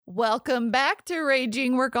Welcome back to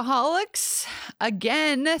Raging Workaholics.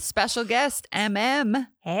 Again, special guest, MM.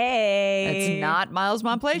 Hey. It's not Miles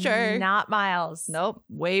Montplaisir. Not Miles. Nope.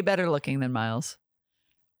 Way better looking than Miles.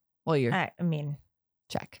 Well, you're I mean,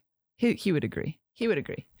 check. He would agree. He would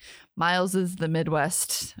agree. Miles is the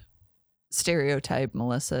Midwest stereotype.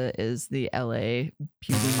 Melissa is the LA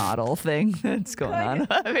beauty model thing that's going on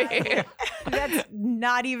over here. that's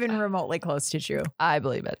not even remotely close to true. I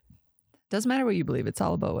believe it. Doesn't matter what you believe. It's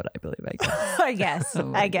all about what I believe, I guess. I guess.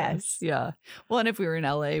 Oh, I guess. Yeah. Well, and if we were in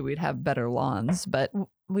LA, we'd have better lawns, but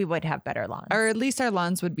We would have better lawns. or at least our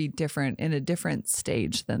lawns would be different in a different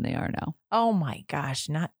stage than they are now. Oh my gosh,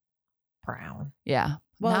 not brown. Yeah.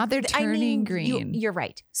 Now they're turning green. You're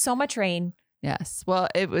right. So much rain. Yes. Well,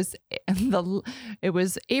 it was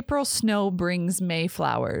April snow brings May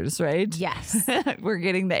flowers, right? Yes. We're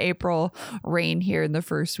getting the April rain here in the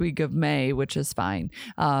first week of May, which is fine.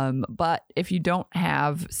 But if you don't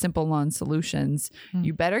have Simple Lawn Solutions,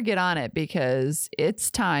 you better get on it because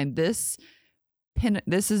it's time. This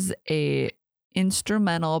is a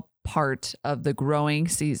instrumental part of the growing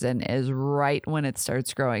season is right when it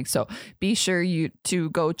starts growing. So be sure to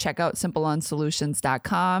go check out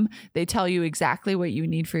simplelawnsolutions.com. They tell you exactly what you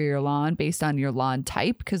need for your lawn based on your lawn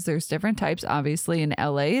type because there's different types. Obviously in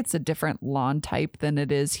LA, it's a different lawn type than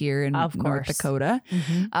it is here in North Dakota.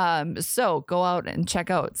 Mm-hmm. So go out and check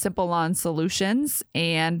out Simple Lawn Solutions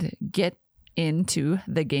and get into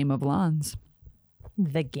the game of lawns.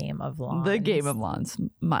 The game of lawns. The game of lawns.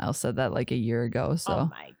 Miles said that like a year ago. So oh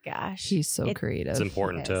my gosh. he's so creative. It's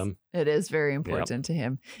important to him. It is very important to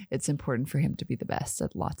him. It's important for him to be the best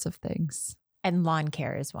at lots of things. And lawn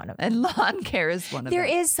care is one of them. And lawn care is one of them. There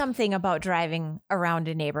is something about driving around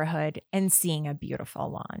a neighborhood and seeing a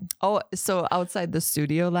beautiful lawn. Oh, so outside the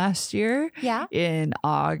studio last year Yeah. in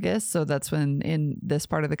August. So that's when in this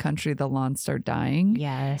part of the country, the lawns start dying.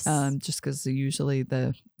 Yes. Just because usually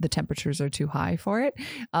the temperatures are too high for it.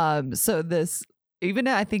 Even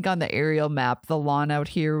I think on the aerial map, the lawn out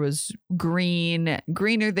here was greener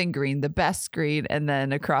than green, the best green. And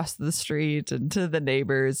then across the street and to the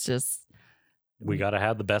neighbors, just. We got to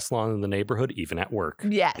have the best lawn in the neighborhood, even at work.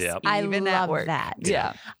 Yes. Yep. I even love at work. that.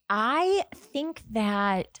 Yeah. I think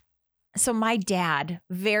that, so my dad,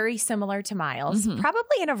 very similar to Miles, Mhm.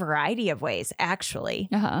 probably in a variety of ways, actually.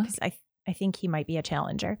 Uh-huh. 'Cause I think he might be a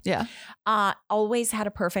challenger. Yeah. Always had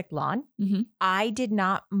a perfect lawn. Mhm. I did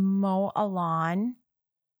not mow a lawn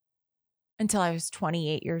until I was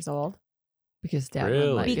 28 years old Because dad Really?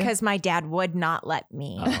 wouldn't let you. because my dad would not let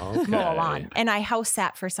me Oh, mow a okay. lawn. And I house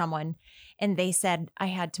sat for someone and they said I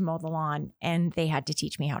had to mow the lawn and they had to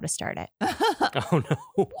teach me how to start it. Oh, no.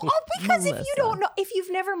 Oh, because if you Melissa. don't know, if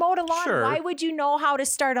you've never mowed a lawn, Sure. why would you know how to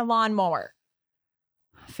start a lawnmower?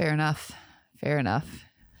 Fair enough.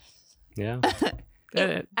 Yeah. I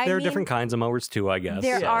There are mean, different kinds of mowers too, I guess.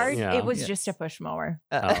 There Yes. are. Yeah. It was Yes. just a push mower.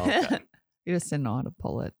 Oh, okay. You just didn't know how to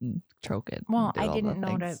pull it and choke it. and Well, do I all the didn't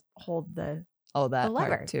know to things. hold the. Oh, that the lever.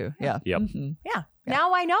 part too. Yeah. Yep. Mhm. Yeah. Yeah.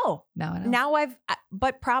 Now I know. Now I know. Now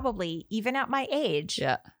but probably even at my age,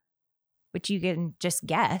 Yeah. which you can just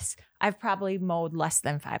guess, I've probably mowed less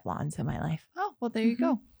than 5 lawns in my life. Oh, well, there you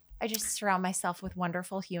go. I just surround myself with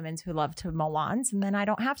wonderful humans who love to mow lawns, and then I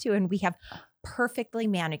don't have to. And we have perfectly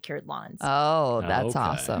manicured lawns. Oh, that's Okay.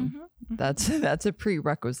 awesome. Mhm. That's a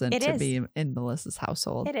prerequisite It to is. be in Melissa's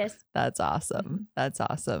household. It is. That's Mm-hmm. awesome. That's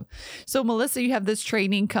awesome. So, Melissa, you have this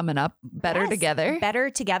training coming up, Better Yes, Together.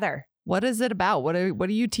 Better Together. What is it about? What are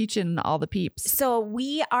you teaching all the peeps? So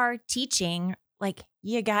we are teaching, like,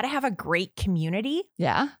 you got to have a great community.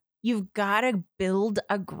 Yeah. You've got to build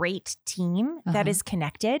a great team that Uh-huh. is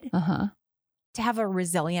connected Uh-huh. to have a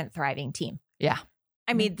resilient, thriving team. Yeah.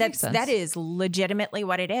 I mean, Makes that sense. is legitimately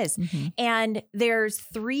what it is. Mhm. And there's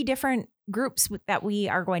 3 different groups that we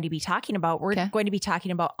are going to be talking about. We're Okay. going to be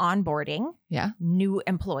talking about onboarding Yeah. new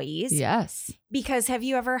employees. Yes. Because have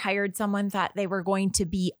you ever hired someone thought they were going to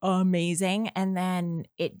be amazing and then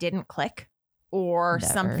it didn't click or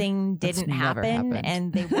Never. something That's didn't never happen happened.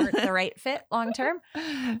 and they weren't the right fit long term?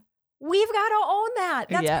 We've got to own that.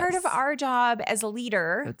 That's part of Yes. our job as a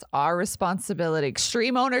leader. It's our responsibility.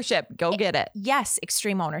 Extreme ownership. Go get it. Yes,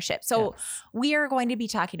 extreme ownership. So Yes. we are going to be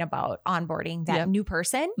talking about onboarding that Yep. new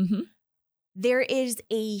person. Mhm. There is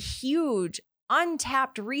a huge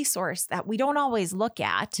untapped resource that we don't always look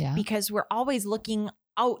at Yeah. because we're always looking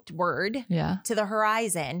outward Yeah. to the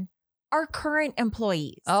horizon. Our current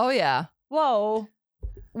employees. Oh, yeah. Whoa.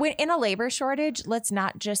 When in a labor shortage, let's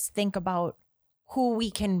not just think about who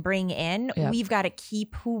we can bring in. Yep. We've got to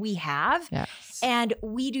keep who we have. Yes. And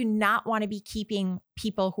we do not want to be keeping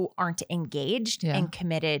people who aren't engaged Yeah. and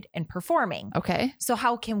committed and performing. Okay. So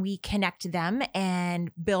how can we connect them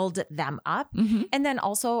and build them up? Mhm. And then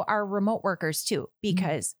also our remote workers too,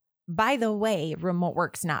 because by the way, remote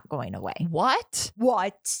work's not going away. What?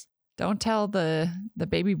 What? Don't tell the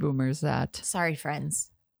baby boomers that. Sorry,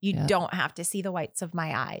 friends. You Yeah. don't have to see the whites of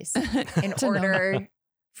my eyes in To know. order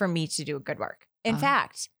for me to do good work. In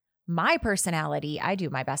fact, my personality, I do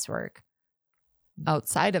my best work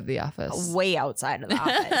outside of the office. way outside of the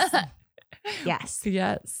office. Yes.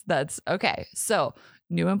 Yes, that's okay. So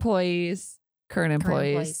new employees, current employees,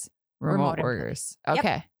 employees, remote remote workers. Yep.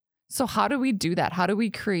 Okay. So how do we do that? How do we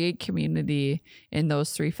create community in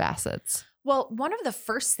those three facets? Well, one of the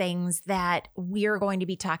first things that we're going to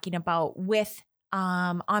be talking about with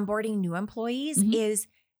onboarding new employees Mhm. is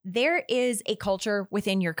there is a culture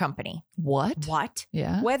within your company. What? What?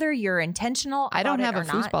 Yeah. Whether you're intentional, I don't about have it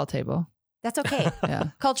a or not, foosball table. that's okay. Yeah.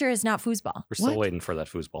 Culture is not foosball. We're still What? waiting for that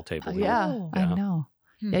foosball table. Yeah, Oh. I Yeah. know.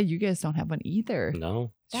 Hmm. Yeah, you guys don't have one either.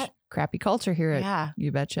 No. That- Crappy culture here at Yeah.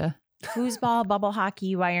 You Betcha. Foosball, bubble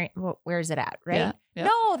hockey, where's it at, right? Yeah. Yeah.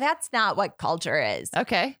 No, that's not what culture is.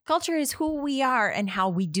 Okay. Culture is who we are and how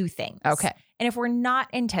we do things. Okay. And if we're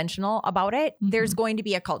not intentional about it, there's Mhm. going to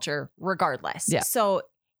be a culture regardless. Yeah. So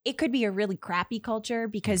it could be a really crappy culture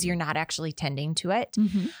because you're not actually tending to it.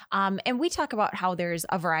 Mhm. And we talk about how there's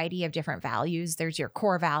a variety of different values. There's your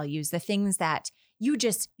core values, the things that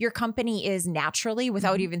your company is naturally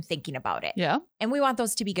without Mhm. even thinking about it. Yeah. And we want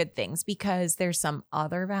those to be good things because there's some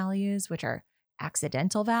other values, which are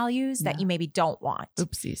accidental values that Yeah. you maybe don't want.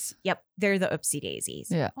 Oopsies. Yep. They're the oopsie daisies.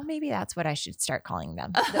 Yeah. Well, maybe that's what I should start calling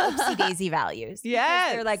them. The oopsie daisy values. Because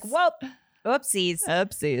Yes. They're like, whoop, oopsies,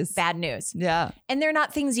 Oopsies. bad news. Yeah. And they're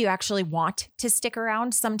not things you actually want to stick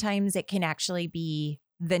around. Sometimes it can actually be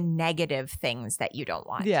the negative things that you don't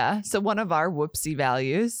want. Yeah. So one of our whoopsie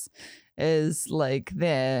values is like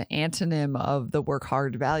the antonym of the work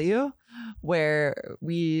hard value, where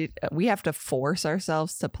we have to force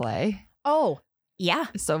ourselves to play. Oh, yeah.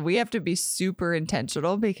 So we have to be super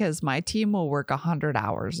intentional because my team will work 100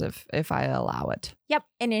 hours if I allow it. Yep.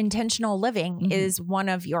 And intentional living Mhm. is one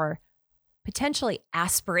of your potentially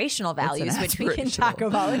aspirational It's an values, which we can talk aspirational.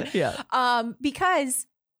 about. Yeah. Because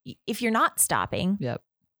if you're not stopping Yep.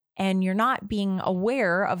 and you're not being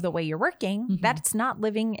aware of the way you're working, Mhm. that's not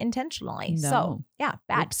living intentionally. So No. yeah,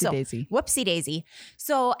 bad. Whoopsie So daisy. whoopsie daisy.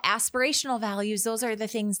 So aspirational values, those are the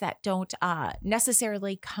things that don't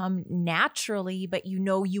necessarily come naturally, but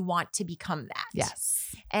you want to become that.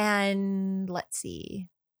 Yes. And let's see.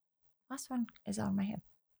 Last one is on my head.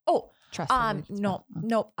 Oh, Trust. no.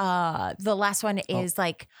 The last one is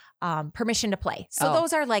like permission to play. So Oh.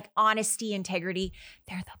 those are like honesty, integrity.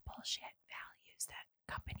 They're the bullshit values that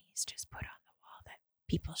companies just put on the wall that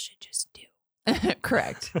people should just do.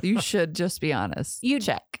 Correct. You should just be honest. You-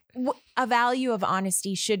 check. A value of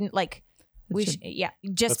honesty shouldn't like just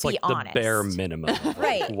That's be like honest. the bare minimum of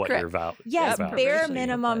Right, what correct. your vow. Yes, Yeah, your bare values are.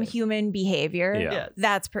 minimum play. human behavior. Yeah.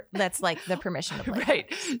 Yes. That's like the permission to play.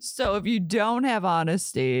 Right. So if you don't have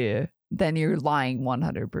honesty, then you're lying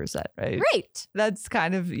 100%, right? Right. That's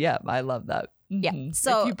kind of, yeah, I love that. Yeah, Mhm.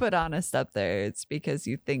 so- if you put honest up there, it's because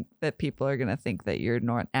you think that people are going to think that you're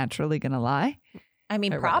not naturally going to lie. I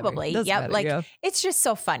mean, or whatever. probably. Doesn't Yep. matter, Like yeah. it's just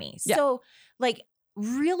so funny. Yeah. So like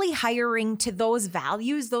really hiring to those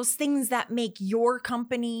values, those things that make your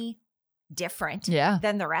company different Yeah.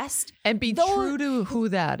 than the rest. And be Those- true to who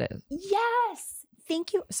that is. Yes.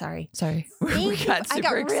 Thank you. Sorry. Sorry. Thank you. I got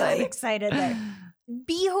super really excited there.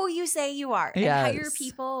 Be who you say you are and hire Yes.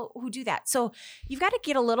 people who do that. So you've got to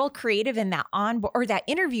get a little creative in that or that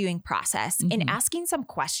interviewing process and Mhm. asking some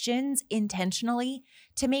questions intentionally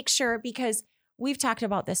to make sure, because we've talked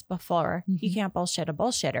about this before. You Mhm. can't bullshit a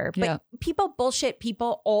bullshitter, but Yeah. people bullshit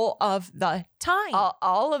people all of the time.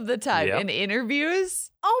 All of the time Yep. in interviews.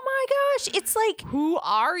 Oh my gosh. It's like, Who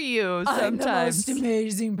are you sometimes?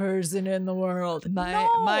 amazing person in the world. My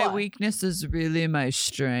No. weakness is really my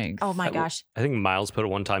strength. Oh my gosh. I think Miles put it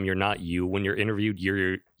one time. You're not you when you're interviewed.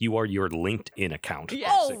 You are your LinkedIn account.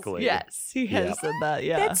 Yes. Basically. Yes, he has Yep. said that.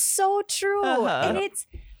 Yeah. That's so true. Uh-huh. And it's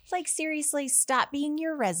like, seriously, stop being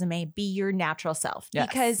your resume, be your natural self. Yes.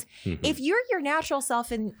 Because Mhm. if you're your natural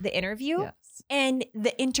self in the interview Yes. and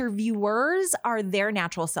the interviewers are their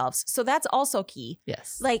natural selves, so that's also key.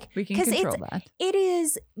 Yes. Like, we can 'cause control that. it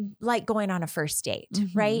is like going on a first date, Mhm.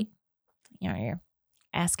 right? You're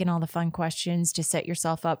asking all the fun questions to set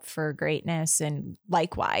yourself up for greatness, and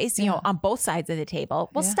likewise, Yeah. on both sides of the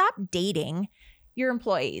table. Well, Yeah. stop dating your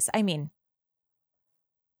employees. I mean,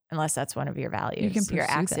 unless that's one of your values, You can your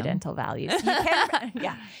pursue them. accidental values. You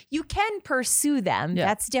can, you can pursue them. Yeah.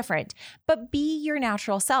 That's different. But be your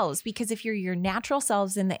natural selves, because if you're your natural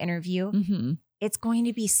selves in the interview, Mm-hmm. it's going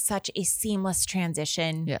to be such a seamless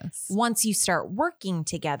transition Yes. once you start working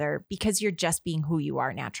together, because you're just being who you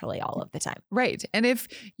are naturally all of the time. Right. And if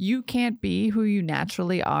you can't be who you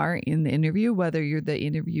naturally are in the interview, whether you're the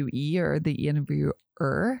interviewee or the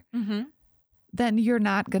interviewer, then you're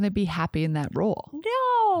not going to be happy in that role.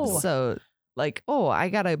 No. So, like, oh, I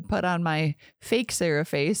got to put on my fake Sarah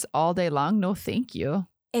face all day long. No, thank you.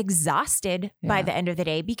 Exhausted by Yeah. the end of the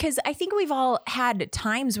day, because I think we've all had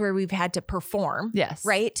times where we've had to perform, Yes.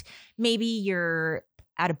 right? Maybe you're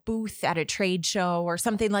at a booth at a trade show or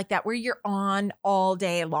something like that where you're on all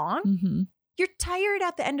day long. Mm-hmm. You're tired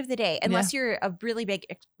at the end of the day, unless you're a really big,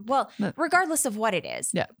 well, No. regardless of what it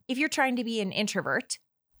is. Yeah. If you're trying to be an introvert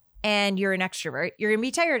and you're an extrovert, you're going to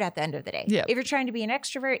be tired at the end of the day. Yeah. If you're trying to be an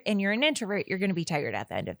extrovert and you're an introvert, you're going to be tired at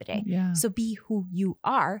the end of the day. Yeah. So be who you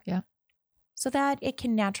are. Yeah. So that it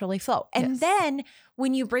can naturally flow. And Yes. then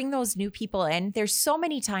when you bring those new people in, there's so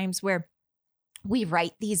many times where we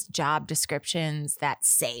write these job descriptions that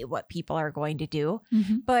say what people are going to do,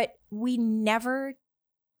 Mm-hmm. but we never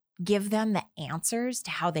give them the answers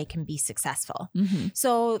to how they can be successful. Mm-hmm.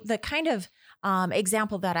 So the kind of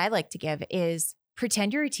example that I like to give is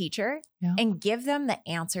pretend you're a teacher Yeah. and give them the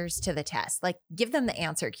answers to the test. Like give them the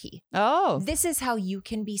answer key. Oh, This is how you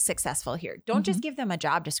can be successful here. Don't just give them a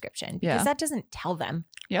job description, because Yeah. that doesn't tell them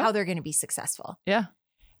Yeah. how they're going to be successful. yeah.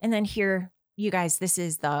 And then here, you guys, this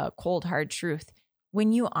is the cold, hard truth.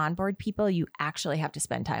 When you onboard people, you actually have to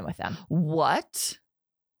spend time with them. What?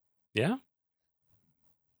 Yeah.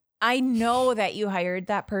 I know that you hired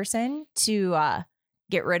that person to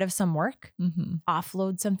get rid of some work, Mm-hmm.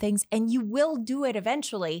 offload some things, and you will do it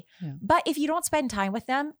eventually. Yeah. But if you don't spend time with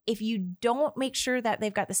them, if you don't make sure that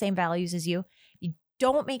they've got the same values as you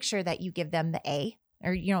don't make sure that you give them the A,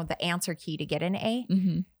 or, you know, the answer key to get an A,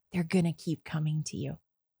 Mm-hmm. they're going to keep coming to you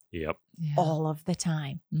Yep. Yeah. all of the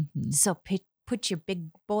time. Mm-hmm. So put your big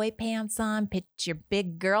boy pants on, put your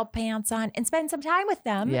big girl pants on, and spend some time with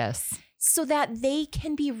them Yes. so that they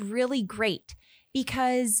can be really great,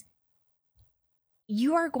 because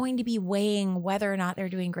you are going to be weighing whether or not they're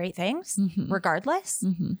doing great things Mm-hmm. regardless.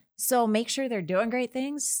 Mm-hmm. So make sure they're doing great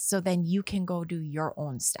things so then you can go do your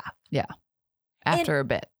own stuff. After a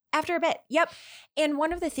bit. After a bit. Yep. And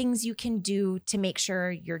one of the things you can do to make sure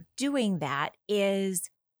you're doing that is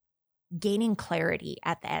gaining clarity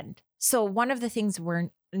at the end. So one of the things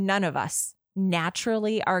none of us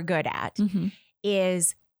naturally are good at Mm-hmm.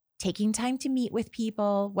 is taking time to meet with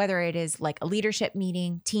people, whether it is like a leadership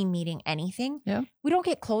meeting, team meeting, anything. Yeah. We don't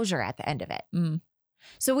get closure at the end of it. Mm.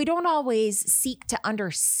 So we don't always seek to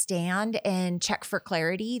understand and check for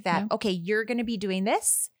clarity that, Yeah. okay, you're going to be doing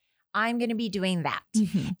this. I'm going to be doing that.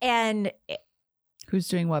 Mm-hmm. And Who's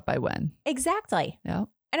doing what by when? exactly. Yeah.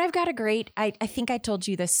 And I've got a great, I think I told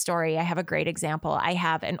you this story. I have a great example. I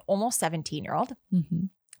have an almost 17-year-old. Mm-hmm.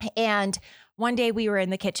 And one day we were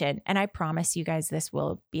in the kitchen, and I promise you guys this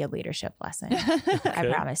will be a leadership lesson. I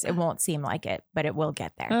Okay. promise. It won't seem like it, but it will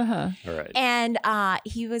get there. Uh-huh. All right. And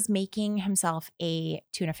he was making himself a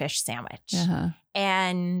tuna fish sandwich. Uh-huh.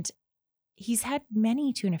 And he's had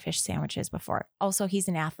many tuna fish sandwiches before. Also, he's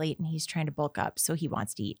an athlete and he's trying to bulk up. So he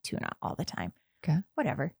wants to eat tuna all the time. Okay.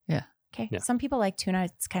 Whatever. Yeah. Okay. Yeah. Some people like tuna.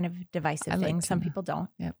 It's kind of a divisive I like thing. Some tuna. people don't.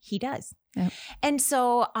 Yep. He does. Yep. And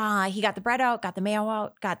so he got the bread out, got the mayo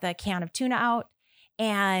out, got the can of tuna out,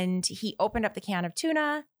 and he opened up the can of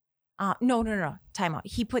tuna. No. Time out.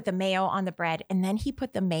 He put the mayo on the bread, and then he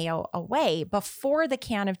put the mayo away before the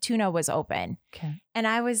can of tuna was open. Okay. And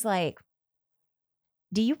I was like,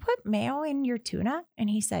 do you put mayo in your tuna? And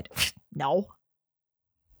he said, no.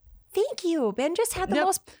 Thank you. Ben just had the Yep.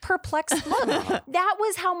 most perplexed look. That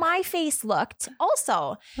was how my face looked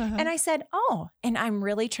also. Uh-huh. And I said, oh, and I'm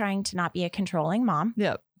really trying to not be a controlling mom.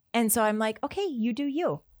 Yep. And so I'm like, okay, you do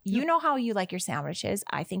you. You Yep. know how you like your sandwiches.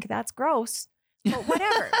 I think that's gross, but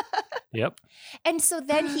whatever. Yep. And so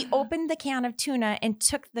then he opened the can of tuna and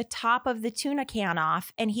took the top of the tuna can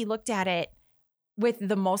off, and he looked at it with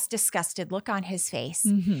the most disgusted look on his face.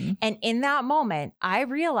 Mm-hmm. And in that moment, I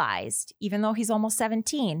realized, even though he's almost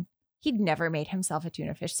 17, he'd never made himself a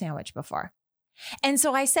tuna fish sandwich before. And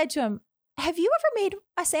so I said to him, have you ever made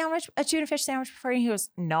a tuna fish sandwich before? And he goes,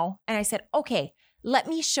 no. And I said, okay, let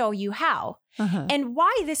me show you how. Uh-huh. And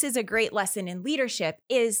why this is a great lesson in leadership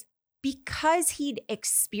is because he'd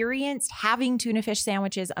experienced having tuna fish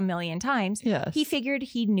sandwiches a million times. Yes. He figured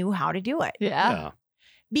he knew how to do it. Yeah.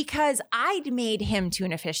 Because I'd made him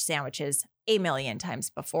tuna fish sandwiches a million times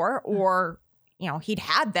before, or, he'd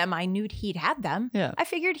had them. I knew he'd had them. Yeah. I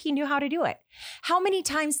figured he knew how to do it. How many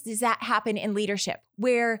times does that happen in leadership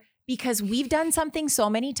where because we've done something so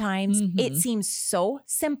many times, it seems so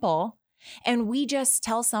simple and we just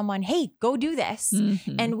tell someone, hey, go do this.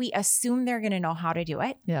 And we assume they're going to know how to do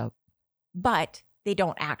it, yeah. but they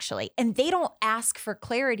don't actually. And they don't ask for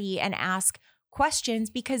clarity and ask questions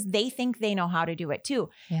because they think they know how to do it too.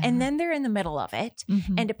 Yeah. And then they're in the middle of it.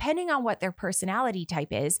 And depending on what their personality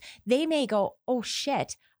type is, they may go, oh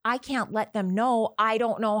shit, I can't let them know I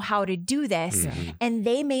don't know how to do this. Mhm. And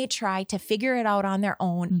they may try to figure it out on their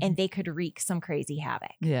own and they could wreak some crazy havoc.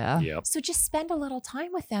 Yeah. Yep. So just spend a little time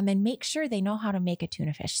with them and make sure they know how to make a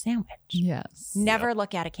tuna fish sandwich. Yes. Never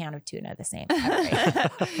look at a can of tuna the same.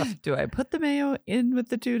 Right. Do I put the mayo in with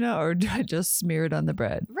the tuna or do I just smear it on the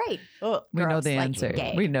bread? Right. Oh, We know gross, the like answer.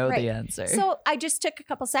 gay. We know Right. the answer. So I just took a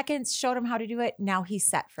couple seconds, showed him how to do it. Now he's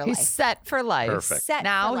set for he's life. set for life. Perfect. Set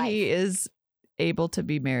Now for life. he is able to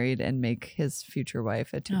be married and make his future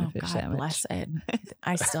wife a tuna Oh, fish God sandwich. bless it.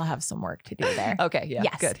 I still have some work to do there. Okay, yeah,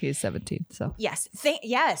 Yes. good. He's 17, so Yes.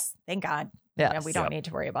 Thank God. yeah, We don't need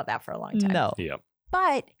to worry about that for a long time. no, Yep.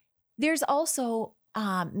 But there's also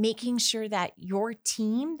making sure that your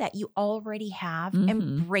team that you already have Mhm.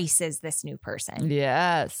 embraces this new person.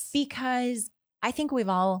 yes, Because I think we've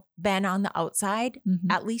all been on the outside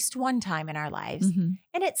Mhm. at least one time in our lives. Mhm.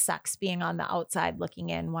 And it sucks being on the outside looking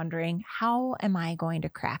in, wondering, how am I going to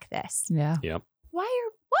crack this? yeah,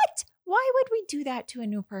 Why would we do that to a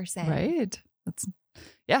new person? right. That's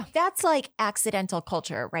That's like accidental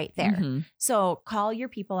culture right there. Mhm. So call your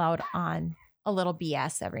people out on a little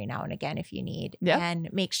BS every now and again if you need, Yeah. and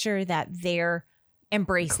make sure that they're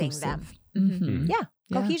embracing them. Inclusive. Mhm. Mhm. Yeah.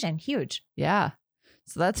 Yeah. Cohesion, huge. Yeah.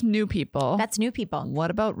 So that's new people. That's new people.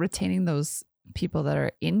 What about retaining those people that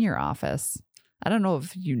are in your office? I don't know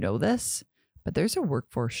if you know this, but there's a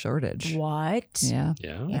workforce shortage. What? Yeah.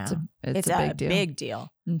 Yeah. Yeah. It's a big deal. Big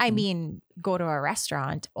deal. I Mhm. mean, go to a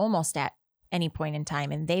restaurant almost at any point in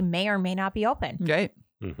time and they may or may not be open. Right.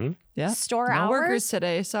 Mm-hmm. Yeah. Store No hours. workers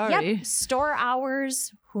today. Sorry. Yep. Store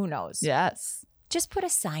hours. Who knows? Yes. Just put a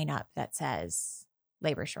sign up that says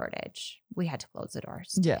labor shortage. We had to close the doors.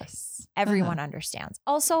 today. Yes. Everyone understands.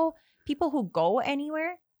 Also, people who go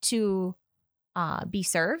anywhere to be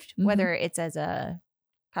served, Mhm. whether it's as a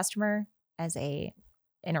customer,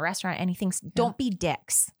 in a restaurant, anything, don't be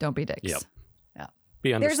dicks. Don't be dicks. Yep.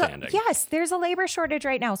 Be There's understanding. there's a labor shortage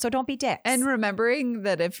right now, so don't be dicks. And remembering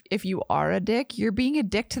that if you are a dick, you're being a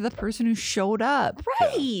dick to the person who showed up.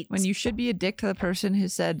 right. When you should be a dick to the person who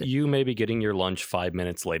said, You may be getting your lunch 5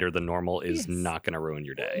 minutes later than normal is Yes. not going to ruin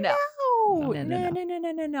your day. no. No, No, no, no, no, no. no,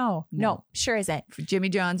 no, no, no. No. No, sure isn't. Jimmy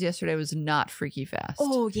John's yesterday was not freaky fast.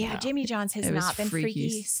 Oh yeah, No. Jimmy John's has It was not been freaky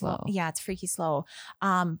freaky slow. slow. Yeah, it's freaky slow.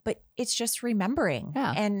 But it's just remembering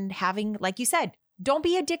Yeah. and having, like you said, don't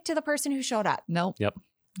be a dick to the person who showed up. Nope.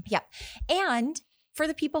 And for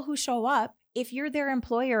the people who show up, if you're their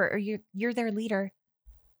employer or you're their leader,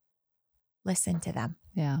 listen to them.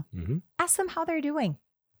 Yeah. Mm-hmm. Ask them how they're doing.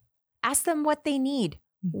 Ask them what they need.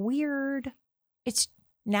 Hmm. Weird. It's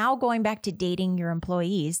now going back to dating your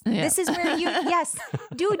employees. Yeah. This is where you, yes,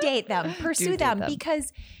 do date them, pursue date them, them.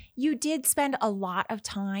 because you did spend a lot of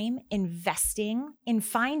time investing in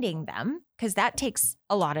finding them, because that takes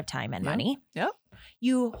a lot of time and Yep. money. Yep.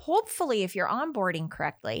 You hopefully, if you're onboarding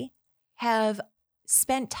correctly, have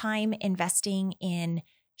spent time investing in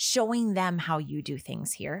showing them how you do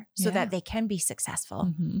things here so Yeah. that they can be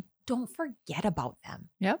successful. Mhm. Don't forget about them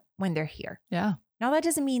Yep. when they're here. Yeah. Now, that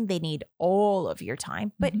doesn't mean they need all of your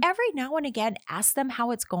time, but Mhm. every now and again, ask them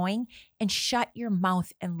how it's going and shut your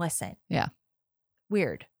mouth and listen. Yeah.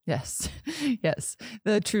 Weird. Yes. Yes.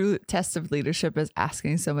 The true test of leadership is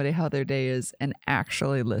asking somebody how their day is and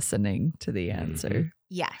actually listening to the answer. Mhm.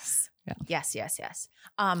 Yes. Yeah. Yes.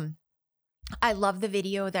 I love the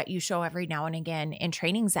video that you show every now and again in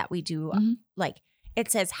trainings that we do. Mhm. Like,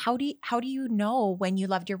 it says, how do you know when you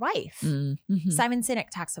loved your wife? Mhm. Simon Sinek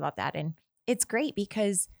talks about that. And it's great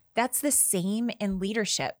because that's the same in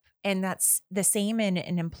leadership. And that's the same in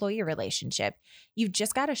an employee relationship. You've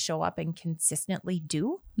just got to show up and consistently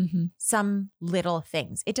do Mhm. some little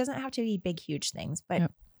things. It doesn't have to be big, huge things, but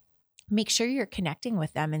Yep. make sure you're connecting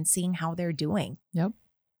with them and seeing how they're doing. Yep.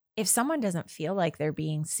 If someone doesn't feel like they're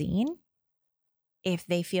being seen, if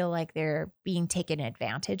they feel like they're being taken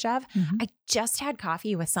advantage of, Mhm. I just had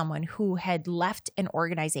coffee with someone who had left an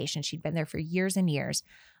organization. She'd been there for years and years,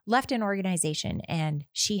 left an organization, and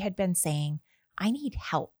she had been saying, I need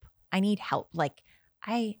help. Like,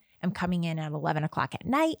 I am coming in at 11 o'clock at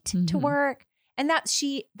night to Mhm. work. And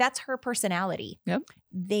that's her personality. Yep.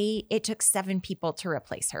 It took 7 people to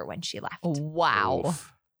replace her when she left. Wow.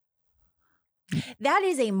 Oof. That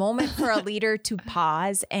is a moment for a leader to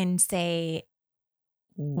pause and say,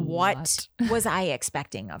 what was I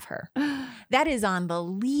expecting of her? That is on the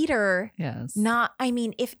leader. Yes. Not, I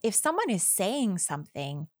mean, if someone is saying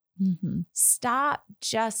something, stop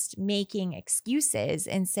just making excuses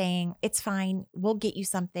and saying, it's fine, we'll get you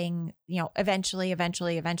something, eventually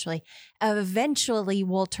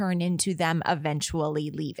will turn into them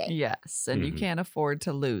eventually leaving. Yes. And you can't afford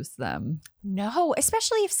to lose them. No,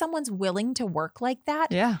 especially if someone's willing to work like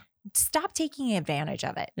that. Yeah. Stop taking advantage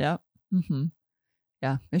of it. Yep.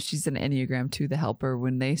 Yeah. If she's an Enneagram 2, the helper,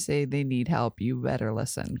 when they say they need help, you better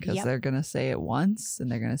listen because they're going to say it once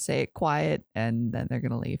and they're going to say it quiet and then they're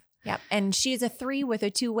going to leave. Yep. And she's a 3 with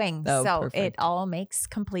a 2 wings. Oh, so perfect. it all makes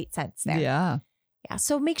complete sense there. Yeah. Yeah.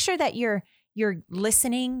 So make sure that you're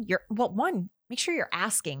listening. Make sure you're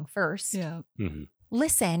asking first. Yeah.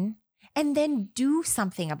 Listen and then do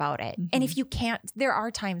something about it. And if you can't, there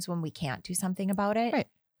are times when we can't do something about it. Right.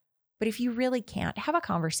 But if you really can't, have a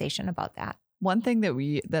conversation about that. One thing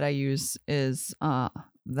that I use is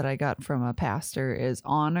that I got from a pastor is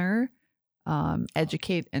honor,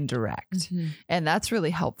 educate, and direct. And that's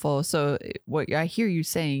really helpful. So what I hear you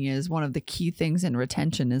saying is one of the key things in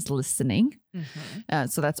retention is listening.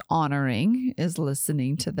 So that's honoring, is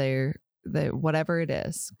listening to their whatever it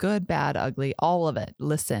is, good, bad, ugly, all of it.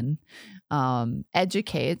 Listen.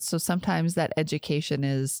 Educate. So sometimes that education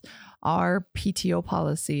is our PTO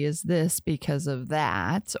policy is this because of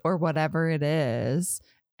that, or whatever it is.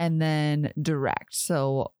 And then direct.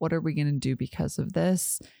 So what are we going to do because of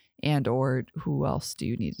this? And or who else do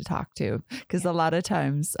you need to talk to? Because a lot of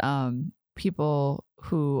times people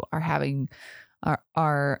who are having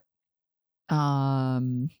are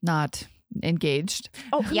not engaged.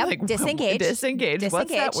 Oh, yep. Like, Disengaged. Disengaged.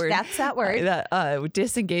 What's that word? That's that word.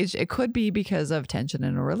 Disengaged. It could be because of tension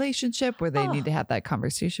in a relationship where they need to have that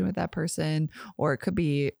conversation with that person, or it could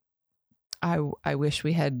be, I wish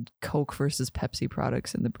we had Coke versus Pepsi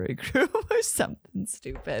products in the break room or something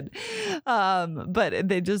stupid. But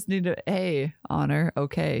they just need to, hey, honor.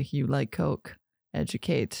 Okay, you like Coke.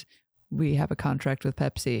 Educate. We have a contract with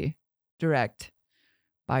Pepsi. Direct.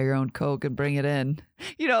 Buy your own Coke and bring it in.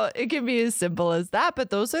 It can be as simple as that.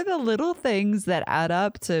 But those are the little things that add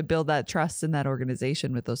up to build that trust in that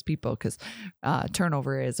organization with those people, because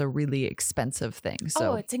turnover is a really expensive thing.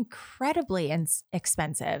 So it's incredibly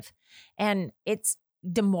expensive. And it's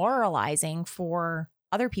demoralizing for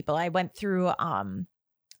other people. I went through,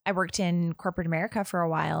 I worked in corporate America for a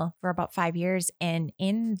while, for about 5 years. And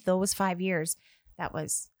in those 5 years,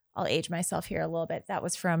 I'll age myself here a little bit. That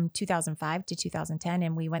was from 2005 to 2010.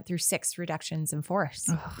 And we went through 6 reductions in force.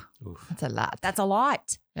 That's a lot. That's a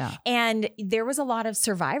lot. Yeah. And there was a lot of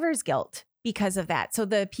survivor's guilt because of that. So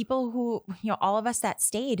the people who, all of us that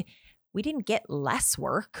stayed, we didn't get less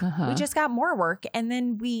work. We just got more work. And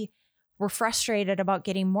then we were frustrated about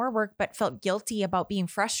getting more work, but felt guilty about being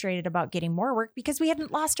frustrated about getting more work because we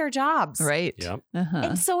hadn't lost our jobs. Right. Yep.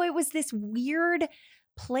 And so it was this weird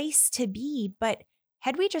place to be. But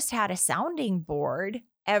had we just had a sounding board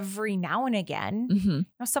every now and again,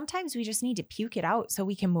 sometimes we just need to puke it out so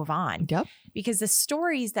we can move on. Yep. Because the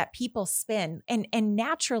stories that people spin, and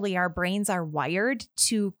naturally our brains are wired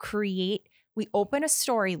to create, we open a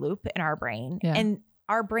story loop in our brain and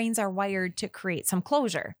our brains are wired to create some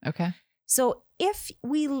closure. Okay. So if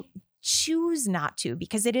we choose not to,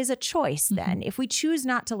 because it is a choice then, if we choose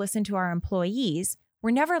not to listen to our employees,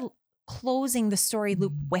 we're never closing the story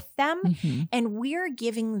loop with them, and we're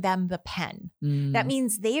giving them the pen. That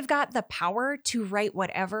means they've got the power to write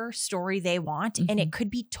whatever story they want, and it could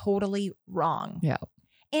be totally wrong. Yeah.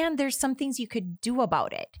 And there's some things you could do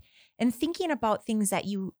about it. And thinking about things that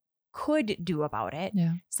you could do about it.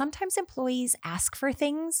 Yeah. Sometimes employees ask for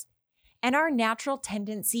things, and our natural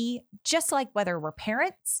tendency, just like whether we're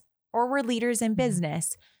parents or we're leaders in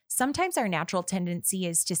business, sometimes our natural tendency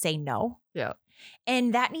is to say no. Yeah.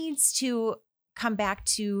 And that needs to come back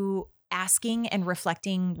to asking and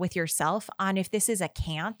reflecting with yourself on if this is a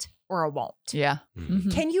can't or a won't. Yeah.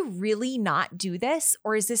 Can you really not do this?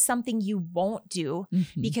 Or is this something you won't do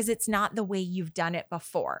because it's not the way you've done it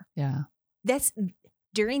before? Yeah.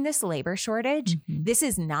 During this labor shortage, this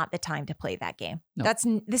is not the time to play that game. Nope.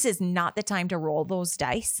 This is not the time to roll those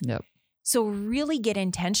dice. Yep. So really get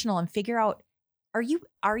intentional and figure out,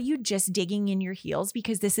 are you just digging in your heels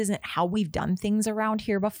because this isn't how we've done things around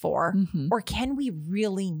here before? Or can we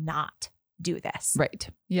really not do this? Right.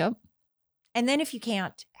 Yep. And then if you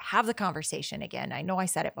can't, have the conversation again. I know I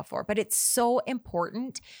said it before, but it's so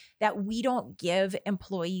important that we don't give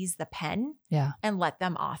employees the pen and let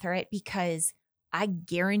them author it, because I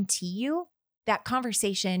guarantee you that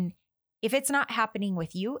conversation if it's not happening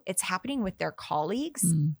with you, it's happening with their colleagues.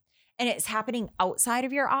 Mm. And it's happening outside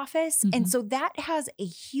of your office. And so that has a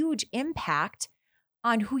huge impact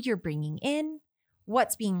on who you're bringing in,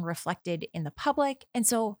 what's being reflected in the public. And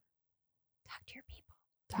so talk to your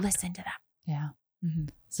people, listen to them. Yeah. Mm-hmm.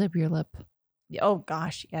 Zip your lip. Oh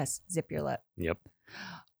gosh, yes. Zip your lip. Yep.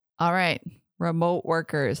 All right. Remote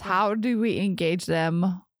workers. How do we engage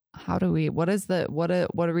them? What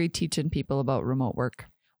are we teaching people about remote work?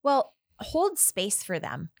 Well, hold space for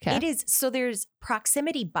them. 'Kay. It is. So there's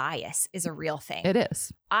proximity bias is a real thing. It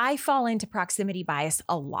is. I fall into proximity bias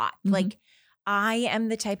a lot. Mhm. Like I am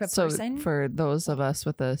the type of So person. for those of us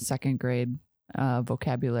with a second grade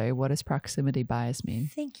vocabulary, what does proximity bias mean?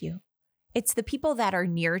 Thank you. It's the people that are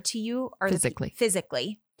near to you are Physically.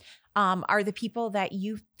 are the people that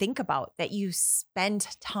you think about, that you spend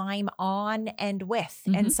time on and with.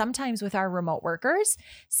 Mhm. And sometimes with our remote workers,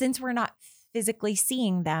 since we're not physically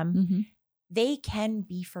seeing them, Mm-hmm. they can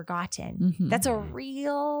be forgotten. Mm-hmm. That's a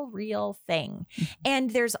real thing. And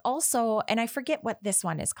there's also, and I forget what this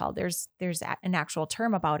one is called. There's an actual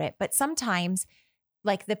term about it, but sometimes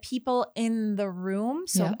like the people in the room.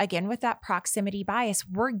 So Yeah. again, with that proximity bias,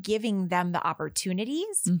 we're giving them the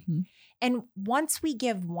opportunities. Mm-hmm. And once we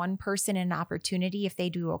give one person an opportunity, if they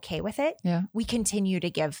do okay with it, Yeah. we continue to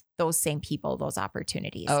give those same people those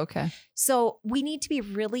opportunities. Oh, okay. So we need to be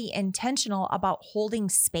really intentional about holding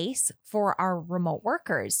space for our remote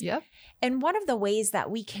workers. Yep. And one of the ways that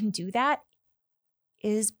we can do that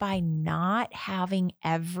is by not having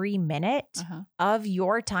every minute Uh-huh. of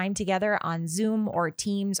your time together on Zoom or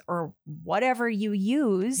Teams or whatever you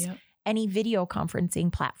use, Yep. any video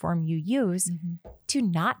conferencing platform you use, Mm-hmm. to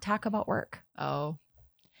not talk about work. Oh.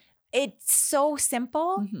 It's so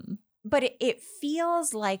simple, Mm-hmm. but it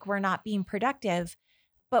feels like we're not being productive.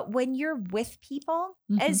 But when you're with people,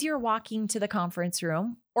 Mhm. as you're walking to the conference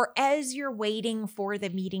room or as you're waiting for the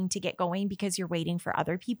meeting to get going because you're waiting for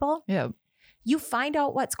other people, Yeah. you find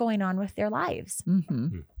out what's going on with their lives.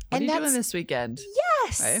 Mm-hmm. What And are you doing that's- this weekend?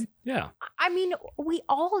 Yes. Mm-hmm. Right? Yeah. I mean, we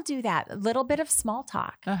all do that, a little bit of small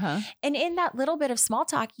talk. Uh-huh. And in that little bit of small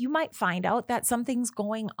talk, you might find out that something's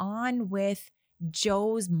going on with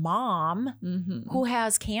Joe's mom Mm-hmm. who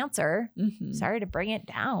has cancer. Mm-hmm. Sorry to bring it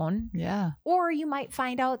down. Yeah. Or you might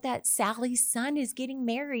find out that Sally's son is getting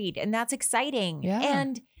married and that's exciting. Yeah.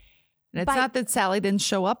 And And it's But- not that Sally didn't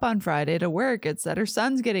show up on Friday to work. It's that her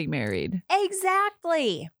son's getting married.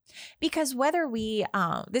 exactly. Because whether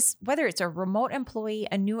whether it's a remote employee,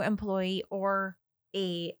 a new employee, or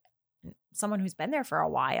someone who's been there for a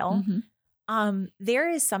while, Mhm. there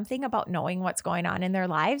is something about knowing what's going on in their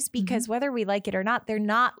lives because whether we like it or not, they're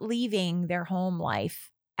not leaving their home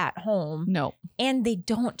life at home No. and they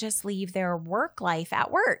don't just leave their work life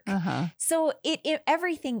at work. Uh-huh. So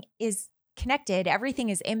everything is connected, everything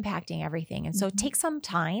is impacting everything. And so Mhm. take some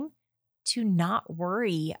time to not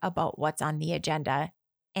worry about what's on the agenda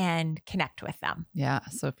and connect with them. Yeah.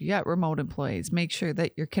 So if you got remote employees, make sure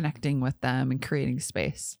that you're connecting with them and creating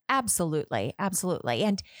space. Absolutely. Absolutely.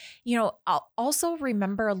 And, I'll also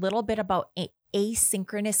remember a little bit about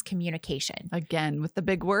asynchronous communication. Again, with the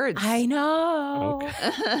big words. I know.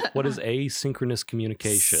 Okay. What is asynchronous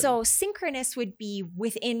communication? So synchronous would be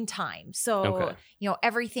within time. So, Okay.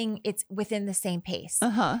 Everything, it's within the same pace.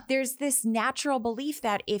 Uh-huh. There's this natural belief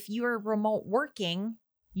that if you're remote working,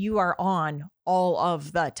 you are on all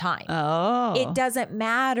of the time. Oh. It doesn't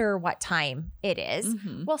matter what time it is.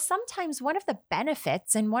 Mhm. Well, sometimes one of the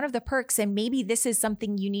benefits and one of the perks, and maybe this is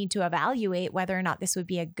something you need to evaluate whether or not this would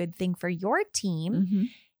be a good thing for your team, Mhm.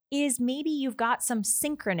 is maybe you've got some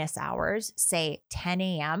synchronous hours, say 10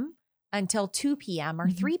 a.m. until 2 p.m. or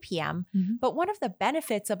Mhm. 3 p.m. Mhm. But one of the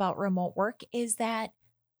benefits about remote work is that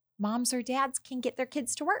moms or dads can get their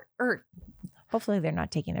kids to work, or hopefully they're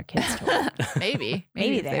not taking their kids to work. Maybe.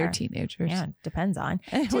 Maybe if they're they're- teenagers. Yeah, depends on.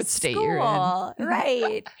 What state you're in. School,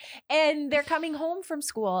 right. And they're coming home from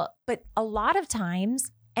school. But a lot of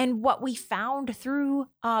times, and what we found through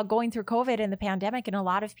going through COVID and the pandemic and a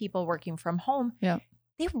lot of people working from home, Yeah.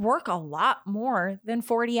 they work a lot more than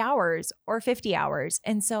 40 hours or 50 hours.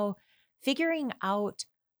 And so figuring out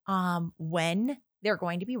when they're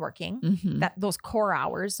going to be working, Mhm. that those core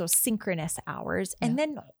hours, those synchronous hours, and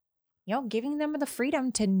then, giving them the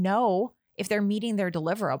freedom to know if they're meeting their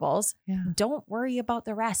deliverables. Yeah. Don't worry about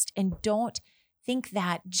the rest. And don't think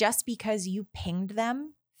that just because you pinged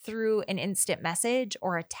them through an instant message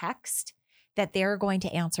or a text, that they're going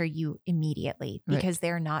to answer you immediately Right. because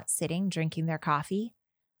they're not sitting, drinking their coffee,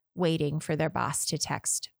 waiting for their boss to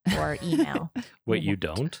text or email. Wait, you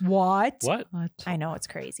don't? What? What? What? I know it's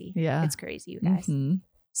crazy. Yeah. It's crazy, you guys. Mhm.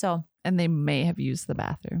 So And they may have used the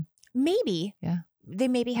bathroom. maybe, Yeah. they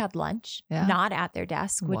maybe had lunch, Yeah. not at their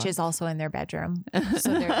desk, which What? is also in their bedroom.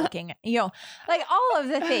 So they're looking, like all of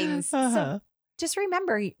the things. So just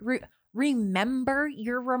remember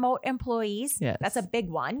your remote employees. Yes. That's a big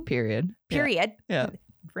one. Period. Period. Yeah.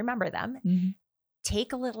 Remember them. Mhm.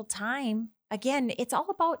 Take a little time. Again, it's all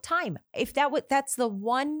about time. If that's the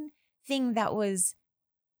one thing that was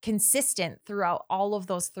consistent throughout all of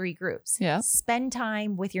those three groups. Yeah. Spend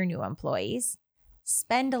time with your new employees.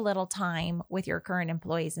 Spend a little time with your current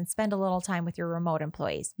employees, and spend a little time with your remote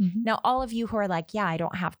employees. Mhm. Now, all of you who are like, yeah, I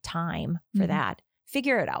don't have time for Mhm. that,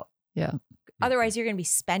 figure it out. Yeah. Otherwise, you're going to be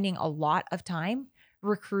spending a lot of time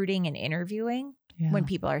recruiting and interviewing Yeah. when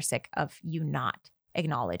people are sick of you not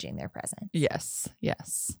acknowledging their presence. Yes.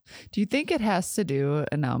 Yes. Do you think it has to do,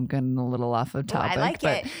 and now I'm getting a little off of Oh, I topic, like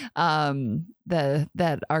but it.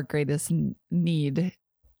 that our greatest need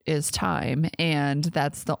is time, and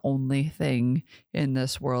that's the only thing in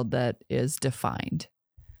this world that is defined.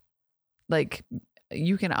 Like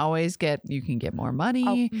you can get more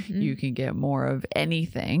money, Mhm. you can get more of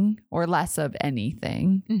anything or less of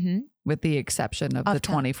anything, Mhm. with the exception of Of the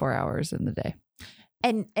time. 24 hours in the day.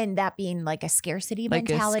 And that being like a scarcity Like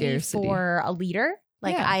a mentality scarcity. for a leader.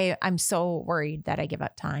 Like Yeah. I'm so worried that I give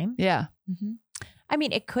up time. Yeah. Mhm. I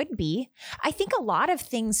mean, it could be. I think a lot of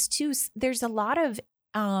things too. There's a lot of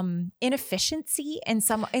inefficiency in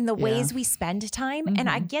the ways we spend time, and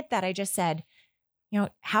I Mhm. get that. I just said,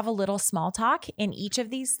 have a little small talk in each of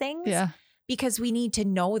these things. Yeah. Because we need to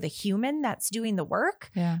know the human that's doing the work.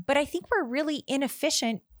 Yeah. But I think we're really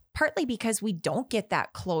inefficient, partly because we don't get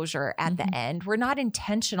that closure at Mhm. the end. We're not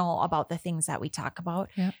intentional about the things that we talk about.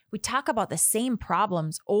 Yep. We talk about the same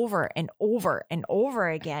problems over and over and over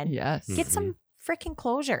again. Yes. Get some freaking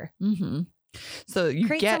closure. Mm-hmm. So you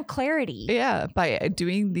Create get some clarity. Yeah, by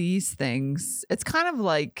doing these things, it's kind of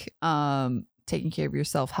like taking care of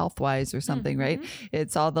yourself health wise or something, right? Mhm.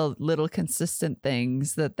 It's all the little consistent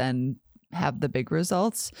things that then have the big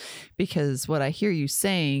results. Because what I hear you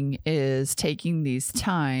saying is taking this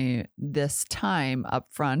time up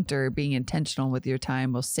front, or being intentional with your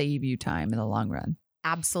time, will save you time in the long run.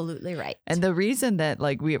 Absolutely right. And the reason that,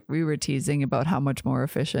 like, we were teasing about how much more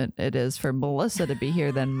efficient it is for Melissa to be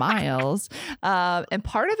here than Miles. And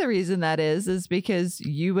part of the reason that is because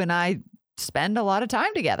you and I spend a lot of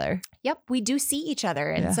time together. Yep, we do see each other.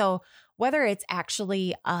 And Yeah. so whether it's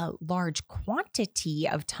actually a large quantity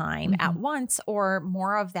of time at once, or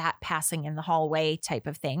more of that passing in the hallway type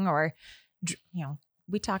of thing, or,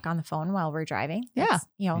 we talk on the phone while we're driving. Yeah.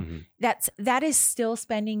 That's, that is still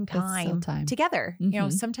spending That's still time, time. together.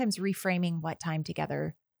 Mhm. Sometimes reframing what time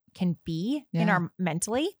together can be in Yeah. our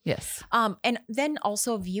mentally. Yes. And then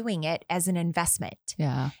also viewing it as an investment.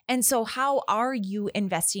 Yeah. And so how are you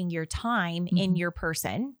investing your time in Mhm. your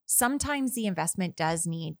person? Sometimes the investment does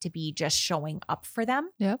need to be just showing up for them.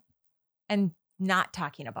 Yep. And not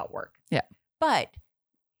talking about work. Yeah. But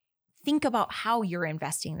think about how you're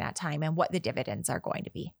investing that time and what the dividends are going to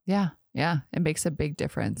be. Yeah. Yeah. It makes a big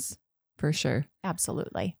difference for sure.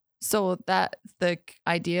 Absolutely. So that the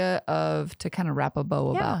idea of, to kind of wrap a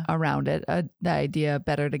bow around it, the idea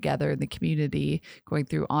better together in the community, going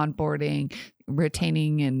through onboarding,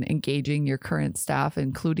 retaining and engaging your current staff,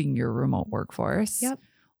 including your remote workforce. Yep.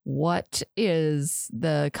 What is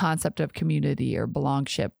the concept of community or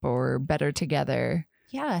belongship or better together?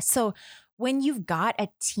 Yeah. So when you've got a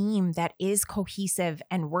team that is cohesive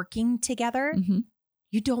and working together, Mhm.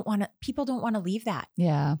 people don't want to leave that.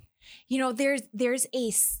 Yeah.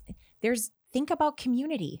 Think about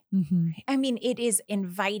community. Mm-hmm. I mean, it is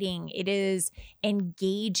inviting, it is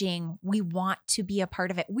engaging. We want to be a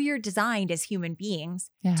part of it. We are designed as human beings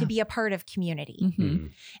Yeah. to be a part of community.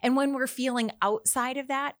 Mhm. And when we're feeling outside of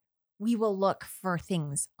that, we will look for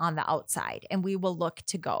things on the outside and we will look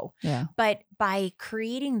to go. Yeah. But by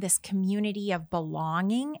creating this community of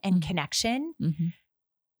belonging and Mhm. connection, Mm-hmm.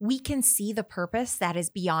 we can see the purpose that is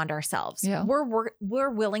beyond ourselves. Yeah. We're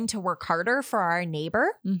willing to work harder for our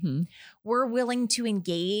neighbor. Mm-hmm. We're willing to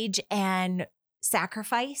engage and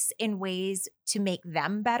sacrifice in ways to make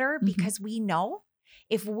them better, Mhm. because we know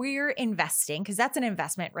if we're investing, because that's an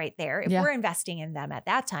investment right there. If Yeah. we're investing in them at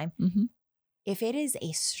that time, Mm-hmm. if it is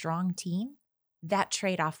a strong team, that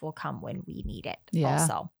trade-off will come when we need it Yeah.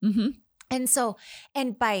 also. Mm-hmm.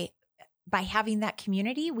 And by having that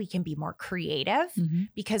community, we can be more creative Mm-hmm.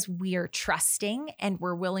 because we are trusting and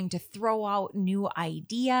we're willing to throw out new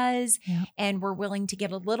ideas, Yeah. and we're willing to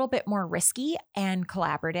get a little bit more risky and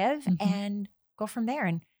collaborative Mhm. and go from there.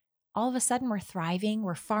 And all of a sudden we're thriving.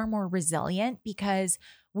 We're far more resilient because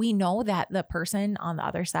we know that the person on the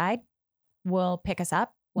other side will pick us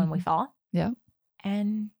up when we Mhm. fall. Yeah.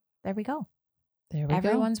 And there we go. There we go.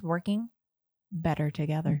 Everyone's working better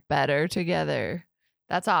together. Better together.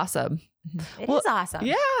 That's awesome. It is awesome.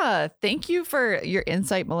 Yeah. Thank you for your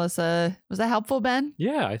insight, Melissa. Was that helpful, Ben?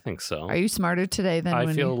 Yeah, I think so. Are you smarter today than I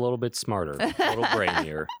when feel you... a little bit smarter, a little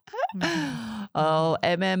brainier. Oh,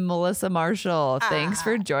 Melissa Marshall. Thanks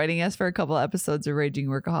for Ah. joining us for a couple episodes of Raging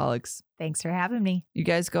Workaholics. Thanks for having me. You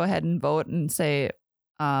guys go ahead and vote and say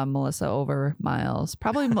Melissa over Miles.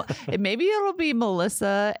 Probably, maybe it'll be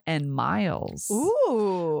Melissa and Miles.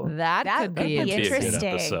 Ooh, That could be That'd be a good interesting.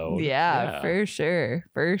 episode. Yeah, for sure.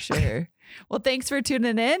 For sure. Well, thanks for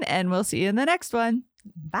tuning in, and we'll see you in the next one.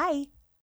 Bye.